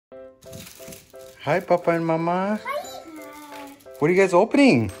Hi, Papa and Mama. Hi. What are you guys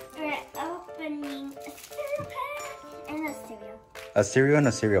opening? We're opening a cereal pack and a cereal. A cereal and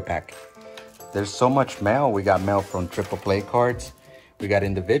a cereal pack. There's so much mail. We got mail from Triple Play Cards. We got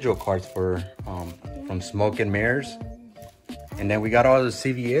individual cards for from Smoke and Mirrors. And then we got all the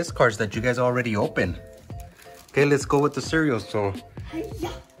CVS cards that you guys already opened. Okay, let's go with the cereal. So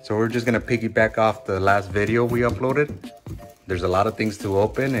we're just gonna piggyback off the last video we uploaded. There's a lot of things to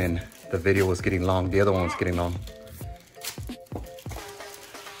open and the video was getting long. The other one was getting long.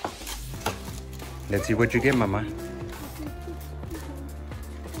 Let's see what you get, Mama.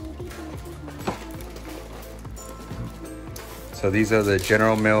 So these are the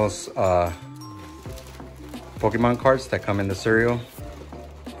General Mills Pokemon cards that come in the cereal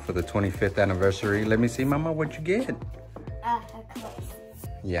for the 25th anniversary. Let me see, Mama, what you get. Of course.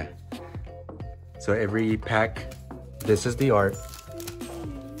 Yeah. So every pack, this is the art.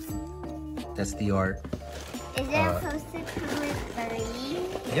 That's the art. Is it supposed to come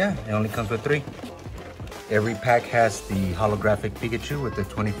with 3? Yeah, it only comes with 3. Every pack has the holographic Pikachu with the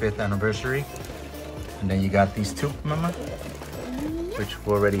 25th anniversary. And then you got these 2, Mama, which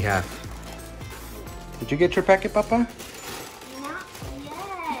we already have. Did you get your packet, Papa? Not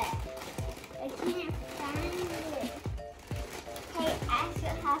yet. I can't find it. Hey, Ash,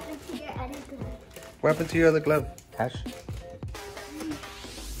 what happened to your other glove? What happened to your other glove, Ash?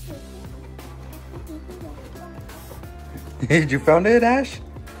 Did you found it, Ash?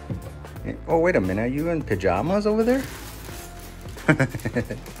 Oh, wait a minute. Are you in pajamas over there?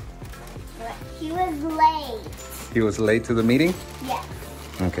 He was late. He was late to the meeting? Yes.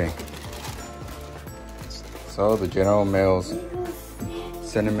 Okay. So the General Mills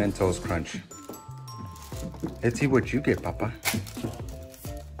Cinnamon Toast Crunch. Let's see what you get, Papa.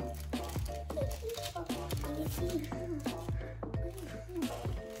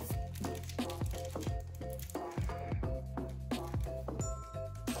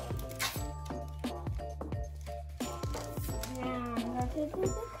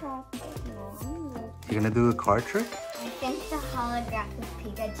 You're gonna do the card trick? I think the holographic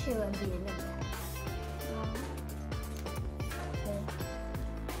Pikachu will be in the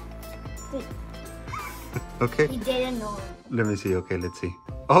back. Okay. He didn't know. Let me see. Okay, let's see.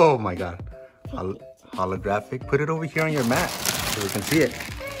 Oh my God. Holographic. Put it over here on your mat so we can see it.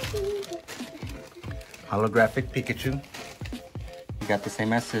 Holographic Pikachu. You got the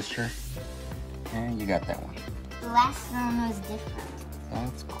same as sister. And you got that one. The last one was different.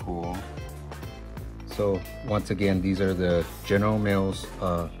 That's cool. So once again, these are the General Mills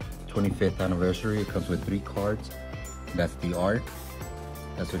 25th anniversary. It comes with 3 cards. That's the art.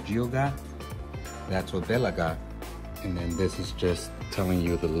 That's what Gio got. That's what Bella got. And then this is just telling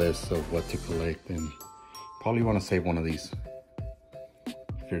you the list of what to collect. And probably want to save one of these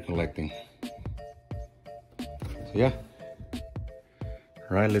if you're collecting. So yeah.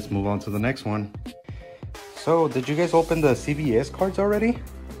 All right, let's move on to the next one. So did you guys open the CVS cards already?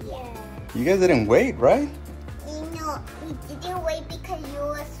 Yeah. You guys didn't wait, right? No, we didn't wait because you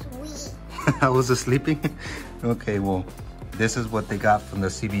were sweet. I was sleeping? Okay, well, this is what they got from the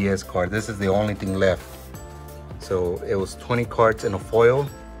CVS card. This is the only thing left. So it was 20 cards in a foil.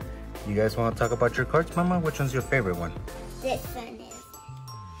 You guys want to talk about your cards, Mama? Which one's your favorite one? This one is.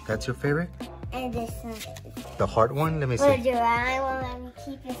 That's your favorite? And this one is. The heart one? Let me see. Well, I will let me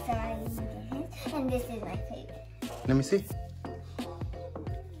keep it so I can get it. And this is my favorite. Let me see.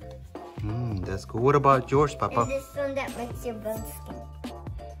 That's cool. What about yours, Papa? And this one that makes your bones skin.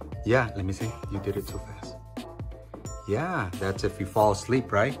 Yeah, let me see. You did it too fast. Yeah, that's if you fall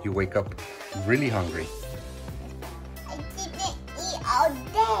asleep, right? You wake up really hungry. I didn't eat all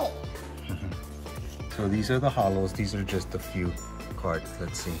day. So these are the hollows. These are just a few cards.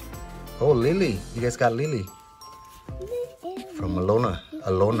 Let's see. Oh, Lily. You guys got Lily. From Alona.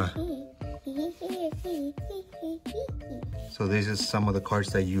 So this is some of the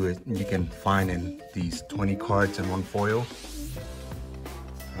cards that you can find in these 20 cards in one foil.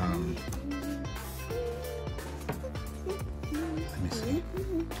 Let me see.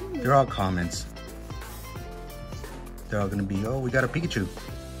 They're all comments. They're all gonna be, oh, we got a Pikachu.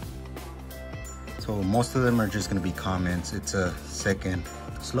 So most of them are just gonna be comments. It's a second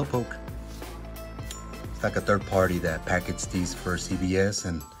Slowpoke. It's like a third party that packets these for CVS,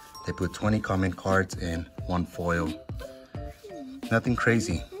 and they put 20 comment cards in one foil. Nothing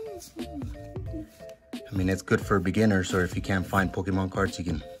crazy. I mean, it's good for beginners, or if you can't find Pokemon cards, you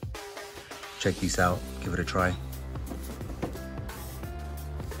can check these out, give it a try.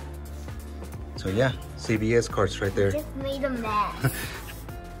 So yeah, CVS cards right there. Just made a mess.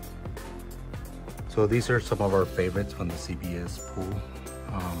 So these are some of our favorites from the CVS pool.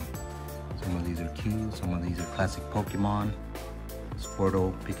 Some of these are cute. Some of these are classic Pokemon.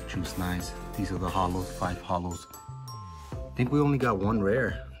 Squirtle, Pikachu's nice. These are the hollows, 5 hollows. I think we only got 1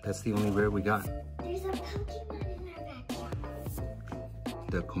 rare. That's the only rare we got. There's a Pokemon in our backyard.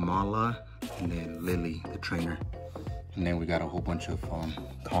 The Kamala and then Lily, the trainer. And then we got a whole bunch of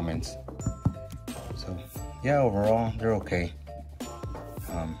comments. So yeah, overall, they're okay.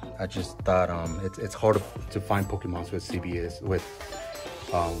 I just thought it's hard to find Pokemons with CVS, with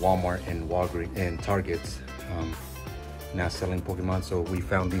Walmart and Walgreens and Targets not selling Pokemon. So we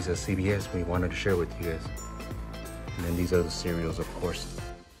found these at CVS. We wanted to share with you guys. And then these are the cereals, of course.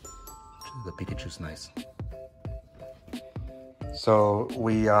 The Pikachu's nice. So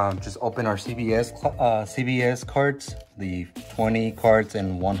we just opened our CVS cards, the 20 cards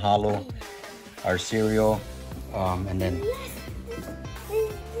and 1 hollow, our cereal, and then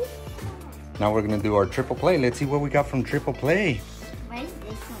now we're gonna do our Triple Play. Let's see what we got from Triple Play. What is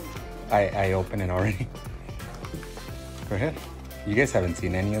this one? I opened it already. Go ahead. You guys haven't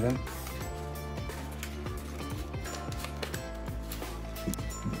seen any of them?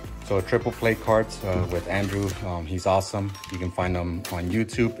 So Triple Play cards with Andrew. He's awesome. You can find him on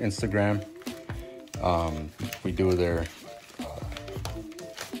YouTube, Instagram. We do their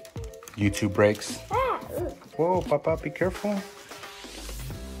YouTube breaks. Whoa, Papa, be careful.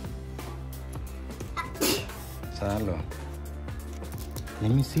 Salo. Let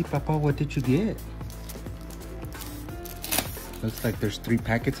me see, Papa, what did you get? Looks like there's 3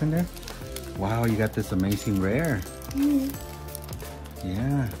 packets in there. Wow, you got this amazing rare.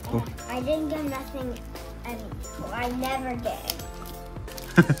 Yeah. Cool. I didn't get nothing. I never get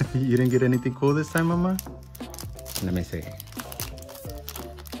it. You didn't get anything cool this time, Mama? Let me see.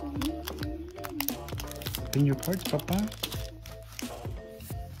 Open your cards, Papa.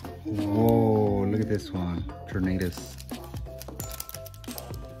 Whoa, look at this one. Tornadoes.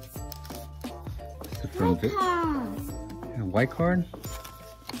 From a white card.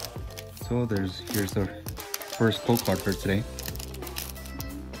 So here's our first cool card for today.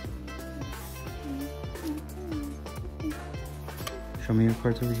 Show me your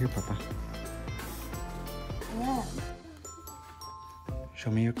cards over here, Papa. Yeah.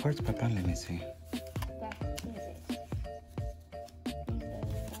 Show me your cards, Papa. Let me see.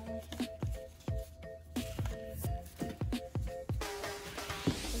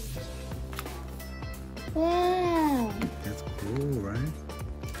 Wow. That's cool, right?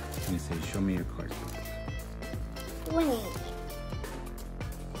 Let me see. Show me your cards, Papa. Wait.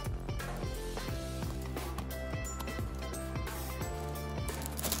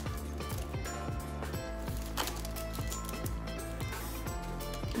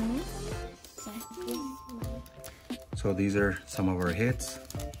 So these are some of our hits.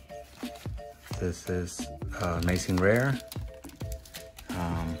 This is Amazing Rare.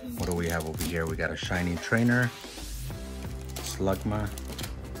 What do we have over here? We got a shiny trainer, Slugma,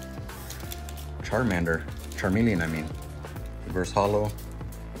 Charmeleon, I mean. Reverse Hollow.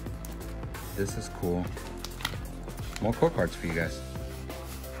 This is cool. More core cards for you guys.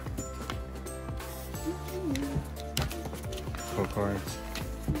 Core cards.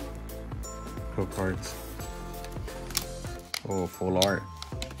 Core cards. Oh, full art.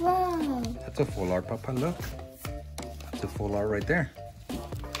 Wow. That's a full art, Papa, look. That's a full art right there.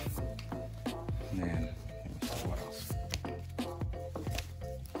 And then, let me see what else.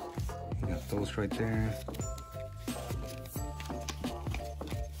 You got those right there.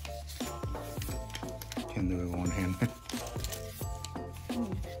 Can do it with one hand.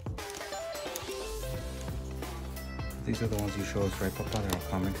 These are the ones you show us, right, Papa? They're all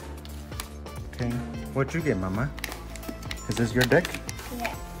common. Okay. What'd you get, Mama? Is this your deck?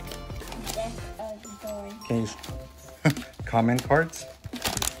 Yeah. Deck of doors. Okay. Common cards.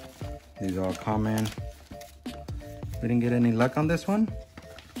 These are all common. We didn't get any luck on this one?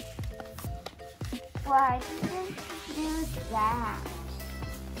 Why didn't you do that?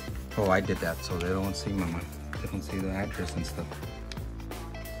 Oh, I did that so they don't see, Mama. They don't see the address and stuff.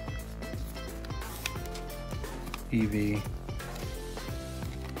 Eevee.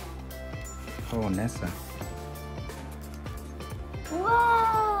 Oh, Nessa.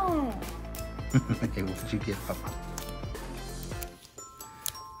 Whoa! Okay, what did you get, Papa?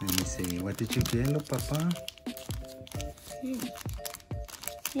 Let me see. What did you get, little Papa?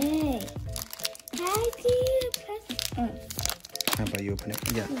 Hey. How do you press? How about you open it?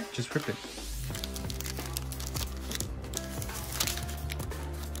 Yeah, just rip it.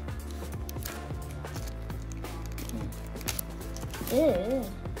 Ew.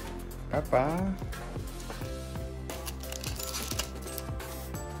 Papa.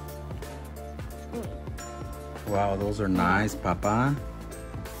 Wow, those are nice, Papa.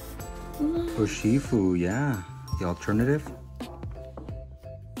 Urshifu, yeah. The alternative.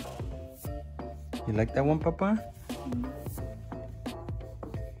 You like that one, Papa?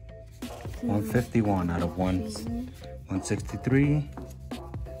 151 out of 163.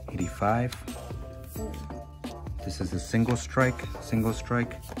 85. This is a single strike.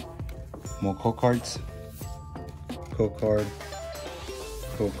 More code cards. Code card.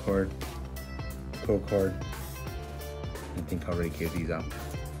 I think I already gave these out.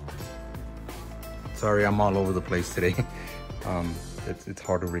 Sorry, I'm all over the place today. It's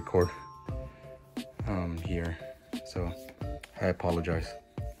hard to record here, so I apologize.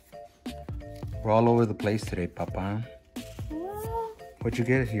 We're all over the place today, Papa. What'd you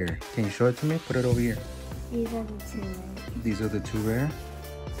get here? Can you show it to me? Put it over here. These are the two rare. These are the two rare.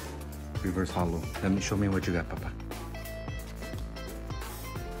 Reverse hollow. Show me what you got, Papa.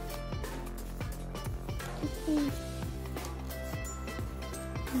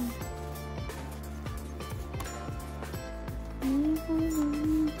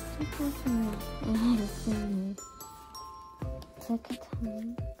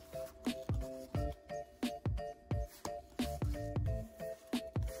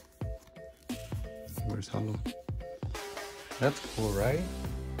 Reverse hollow. That's cool, right?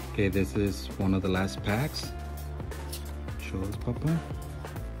 Okay, this is one of the last packs. Show us, Papa.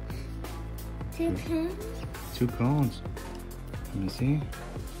 2 cones? 2 cones. Let me see.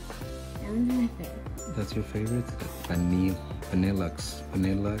 That one's my favorite. That's your favorite? Vanillux.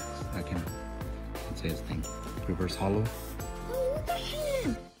 I can say his thing. Reverse hollow. Oh, look at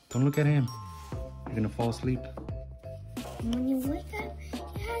him! Don't look at him. You're gonna fall asleep. When you wake up, you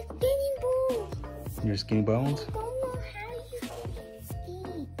have skinny bones. Your skinny bones? I don't know how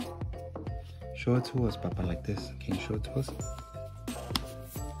you eat. Show it to us, Papa, like this. Can you show it to us?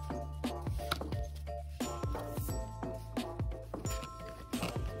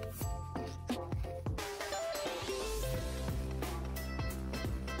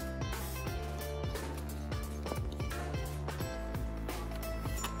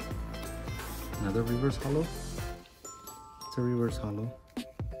 Another reverse hollow? It's a reverse hollow.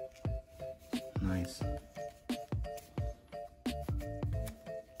 Nice.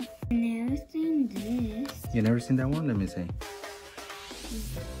 Never seen this. You never seen that one? Let me see.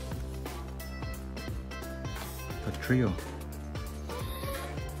 A trio.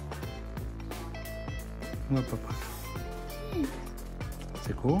 What, Papa? Is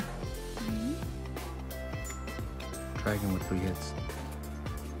it cool? Dragon with 3 hits.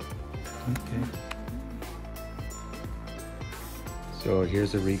 Okay. So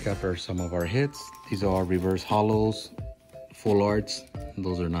here's a recap for some of our hits. These are reverse hollows, full arts.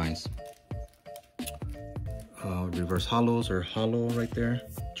 Those are nice. Reverse hollows or hollow right there.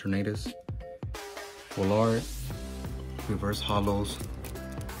 Tornadoes. Full art. Reverse hollows.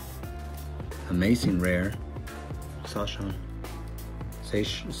 Amazing rare. Sasha.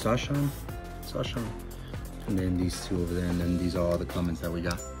 Sasha. And then these two over there. And then these are all the comments that we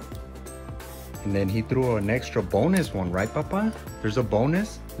got. And then he threw an extra bonus one, right, Papa? There's a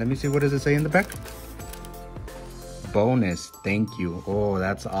bonus. Let me see, what does it say in the back? Bonus, thank you. Oh,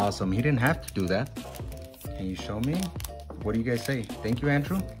 that's awesome. He didn't have to do that. Can you show me? What do you guys say? Thank you,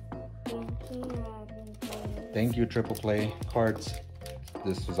 Andrew. Thank you, Triple Play Cards.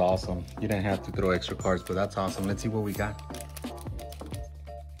 This was awesome. You didn't have to throw extra cards, but that's awesome. Let's see what we got.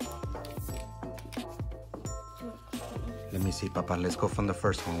 Let me see, Papa. Let's go from the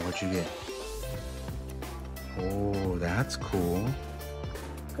first one. What'd you get? Oh, that's cool.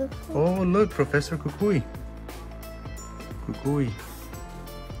 Oh, look, Professor Kukui.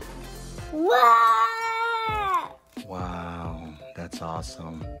 Wow! Wow, that's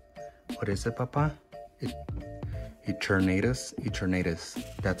awesome. What is it, Papa? Eternatus.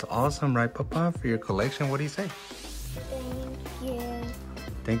 That's awesome, right, Papa? For your collection, what do you say? Thank you.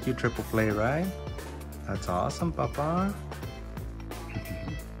 Thank you, Triple Play, right? That's awesome, Papa.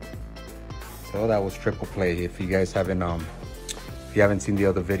 So that was Triple Play. If you guys haven't seen the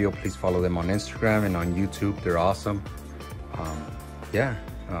other video, please follow them on Instagram and on YouTube. They're awesome.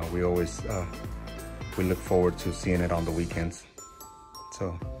 We always we look forward to seeing it on the weekends.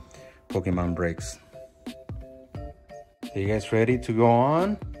 So Pokemon Breaks. Are you guys ready to go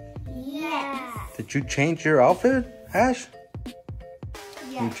on? Yeah. Did you change your outfit, Ash?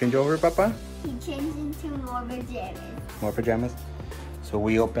 Yeah. You change over, Papa? He changed into more pajamas. More pajamas? So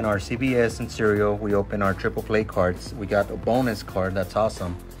we open our CVS and cereal. We open our Triple Play cards. We got a bonus card. That's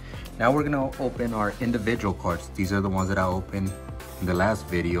awesome. Now we're gonna open our individual cards. These are the ones that I opened in the last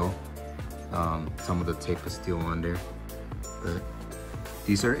video. Some of the tape is still on there. But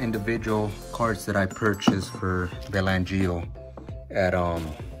these are individual cards that I purchased for Belangio at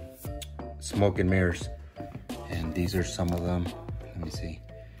smoke and mirrors. And these are some of them. Let me see.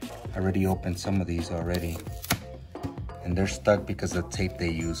 I already opened some of these already. And they're stuck because of the tape they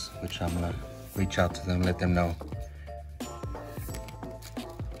use, which I'm gonna reach out to them, let them know.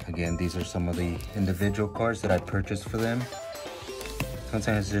 Again, these are some of the individual cards that I purchased for them.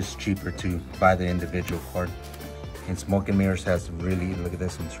 Sometimes it's just cheaper to buy the individual card. And Smoke and Mirrors has really, look at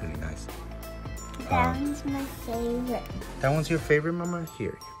this one's really nice. That one's my favorite. That one's your favorite, Mama?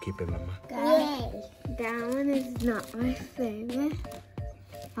 Here, keep it, Mama. Yay. That one is not my favorite.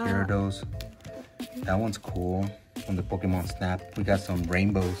 Gyarados. That one's cool. From the Pokemon Snap. We got some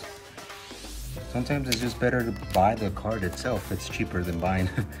rainbows. Sometimes it's just better to buy the card itself. It's cheaper than buying,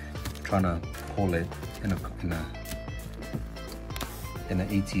 trying to pull it in an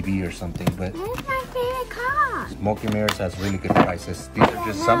ATV or something. But That's my favorite card. Smoke and Mirrors has really good prices. These are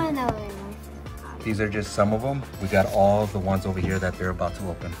just some. These are just some of them. We got all the ones over here that they're about to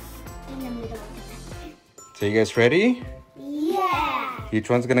open. In the middle. So you guys ready? Yeah. Each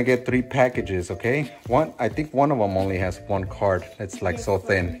one's gonna get 3 packages, okay? I think one of them only has 1 card. It's like so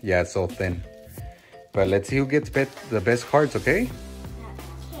thin. Yeah, it's so thin. But let's see who gets the best cards, okay?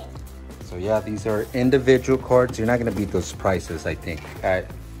 Okay. So yeah, these are individual cards. You're not gonna beat those prices, I think.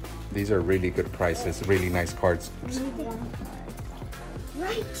 These are really good prices, really nice cards.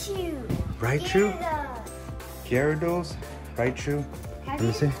 Raichu. Raichu? Gyarados? Raichu? How Let do me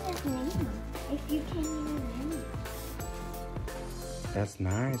you see. know his name? If you can't even name. That's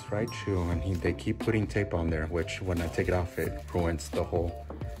nice, Raichu. And they keep putting tape on there, which when I take it off, it ruins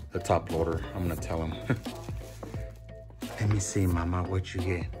the top loader. I'm gonna tell him. Let me see, Mama, what you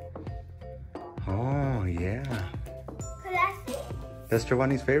get. Oh, yeah. Could I see? That's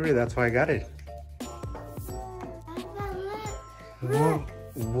Giovanni's favorite. That's why I got it. Look.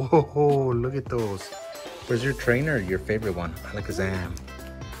 Whoa, look at those. Where's your trainer? Your favorite one? Alakazam.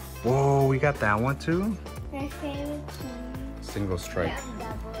 Whoa, we got that one too? My favorite team. Single strike.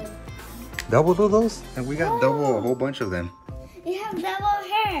 Yeah, Double of those? And we got double a whole bunch of them. you have double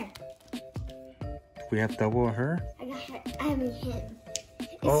hair. We have double of her? I got her. I mean him.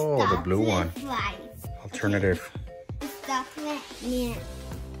 It Oh, the stops blue when it one. flies. Alternative. It stops when it meow.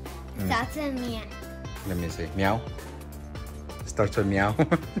 Starts with meow. Let me see. Meow. Starts with meow.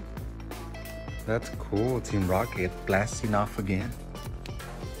 That's cool. Team Rocket blasting off again.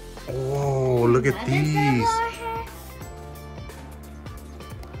 Oh, look at Another these. double hair.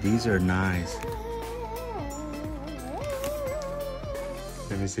 These are nice.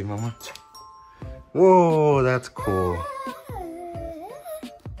 Let me see, Mama. Whoa, that's cool.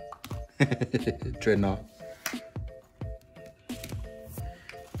 Dreadnought.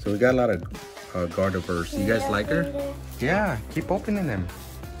 So we got a lot of Gardevoirs. You guys like her? Yeah, keep opening them.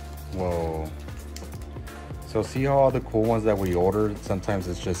 Whoa. So see how all the cool ones that we ordered, sometimes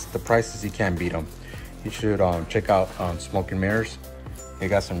it's just the prices, you can't beat them. You should check out Smoke and Mirrors. They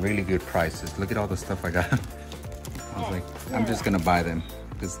got some really good prices. Look at all the stuff I got. I was like, I'm just gonna buy them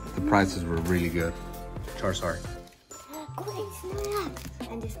because the prices were really good. Charizard. Oh, it's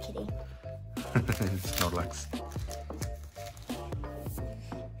Snorlax. I'm just kidding. Snorlax.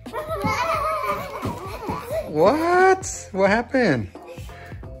 What? What happened?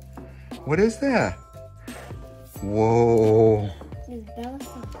 What is that? Whoa. It's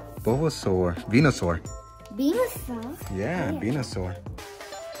Bulbasaur. Bulbasaur. Venusaur. Venusaur? Yeah, Venusaur.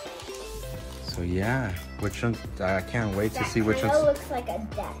 So yeah, which one? I can't wait to see which That ones. looks like a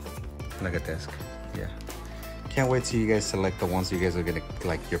desk. Like a desk. Yeah. Can't wait till you guys select the ones you guys are gonna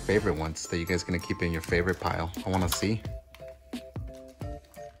like, your favorite ones that you guys gonna keep in your favorite pile. I wanna see.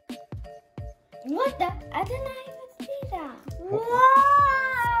 What the? I did not even see that. Whoa.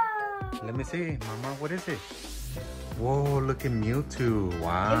 Whoa! Let me see, Mama. What is it? Whoa! Look at Mewtwo.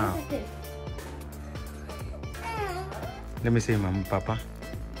 Wow. Look at this. Let me see, Mama, Papa.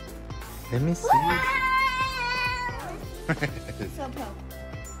 Let me see. So pro.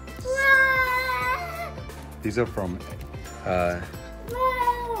 These are from.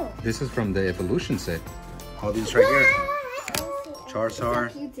 Whoa! This is from the evolution set. All these right here. Charizard.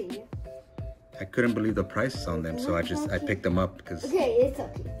 It's so cute to you. I couldn't believe the prices on them, so I picked them up because Okay, it's so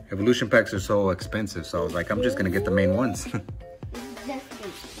cute. evolution packs are so expensive. So I was like, I'm just gonna get the main ones. It's just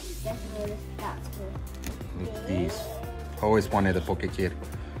big. That's what it stops for. Look at these. Always wanted a Poke Kid.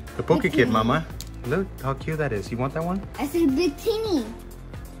 The Poke Kid, Mama. Look how cute that is. You want that one? I said Big Teeny.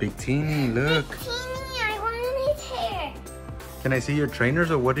 Big Teeny, look. Big Teeny, I want his hair. Can I see your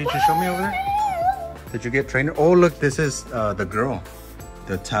trainers or what did you show me over there? Did you get trainer? Oh, look, this is the girl.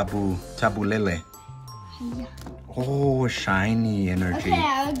 The Tabulele. Yeah. Oh, shiny energy. Okay,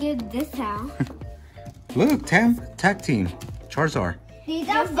 I'll get this out. Look, tag team. Charizard. These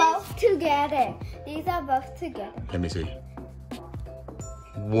are both together. These are both together. Let me see.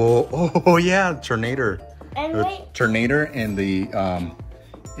 Whoa! Oh yeah, Tornador. And wait. Tornador and the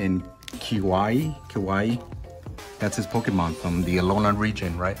in Kiwai. That's his Pokemon from the Alona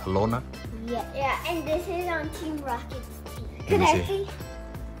region, right? Alona. Yeah. Yeah. And this is on Team Rocket's team. Let Can me I see. see?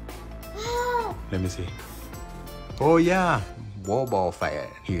 Let me see. Oh yeah, Wobble Fat.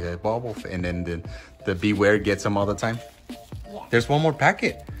 He had Wobble Fat, and then the Beware gets him all the time. Yeah. There's one more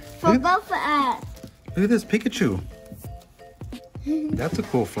packet. For Look, both of us. look at this Pikachu. That's a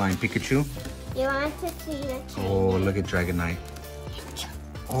cool flying Pikachu. You want to see the trainer? Oh, look at Dragonite.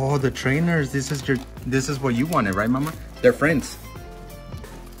 Oh, the trainers. This is what you wanted, right, Mama? They're friends.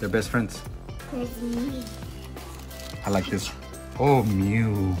 They're best friends. Here's me. I like this. Oh,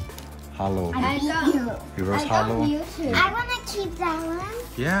 Mew. Hollow. I got Reverse Hollow. Mewtwo. I want to keep that one.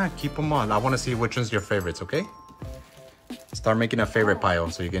 Yeah, keep them on. I want to see which one's your favorites, okay? Start making a favorite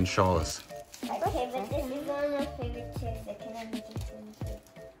pile so you can show us. Okay, but this is one of my favorite chairs. I cannot make it too.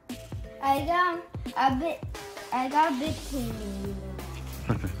 I got a big team.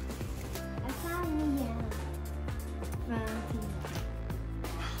 I found Meow.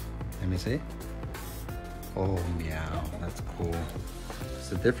 Let me see. Oh, Meow. That's cool.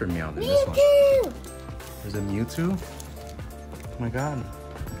 It's a different Meow than this one. Mewtwo! There's a Mewtwo? Oh my god.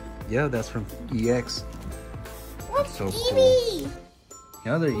 Yeah, that's from EX. What's So Eevee?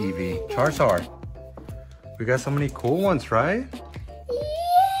 The other Eevee. Charizard. We got so many cool ones, right?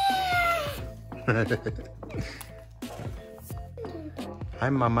 Yeah! Hi,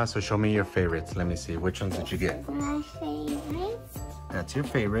 Mama. So show me your favorites. Let me see. Which ones did you get? My favorite. That's your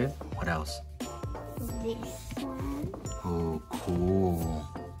favorite. What else? This one. Oh, cool.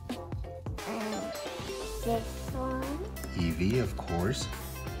 And this one. Eevee, of course.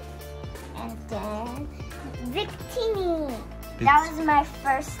 And then Victini. That was my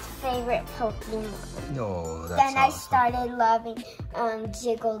first favorite Pokemon. Oh, that's Then I awesome. started loving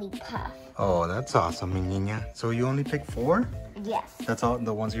Jigglypuff. Oh, that's awesome, mi niña. So you only picked 4? Yes. That's all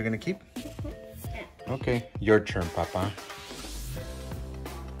the ones you're gonna keep? Okay, your turn, Papa.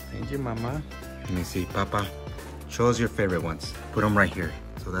 Thank you, Mama. Let me see, Papa. Show us your favorite ones. Put them right here.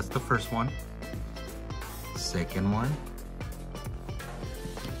 So that's the first one. Second one.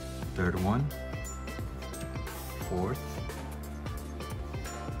 Third one. Fourth.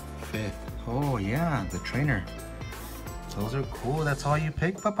 Fifth. Oh yeah, the trainer. Those are cool. That's all you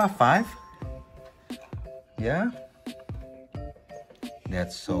pick, Papa? 5? Yeah?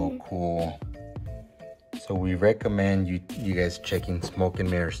 That's so cool. So we recommend you guys checking Smoke and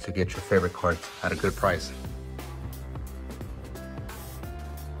Mirrors to get your favorite cards at a good price.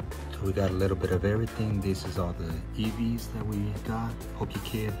 So we got a little bit of everything. This is all the EVs that we got.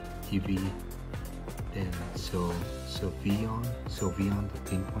 PokeKid, EV, and Sylveon, the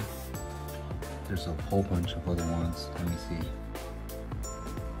pink one. There's a whole bunch of other ones. Let me see.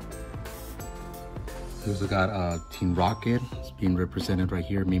 We also got Team Rocket. It's being represented right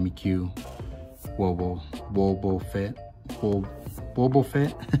here. Mimikyu, Wobbuffet,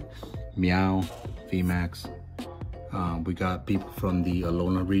 Meow, VMAX. We got people from the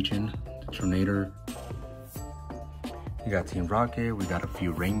Alona region, the Tornador. We got Team Rocket. We got a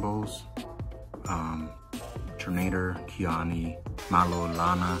few rainbows. Tornador, Kiani, Malo,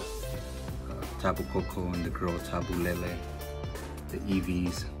 Lana, Tabu Coco, and the girl Tabu Lele. The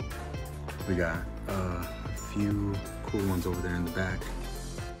EVs. We got a few cool ones over there in the back.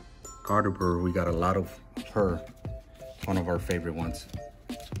 Gardevoir, we got a lot of her. One of our favorite ones.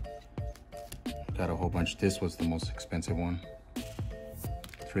 Got a whole bunch. This was the most expensive one.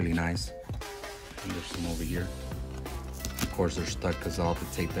 It's really nice. And there's some over here. Of course, they're stuck because of all the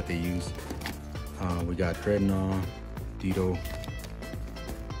tape that they use. We got Dreadnought, Dido,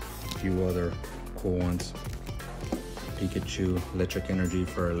 a few other cool ones. Pikachu, Electric Energy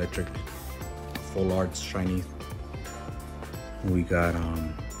for electric full arts shiny. We got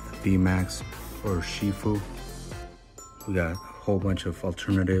VMAX or Shifu. We got a whole bunch of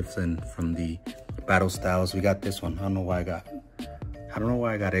alternatives and from the battle styles. We got this one. I don't know why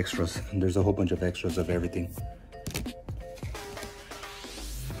I got extras. There's a whole bunch of extras of everything.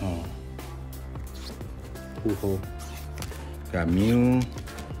 Oh. Pooho. Got Mew,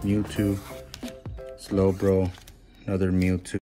 Mewtwo, Slowbro, another Mewtwo.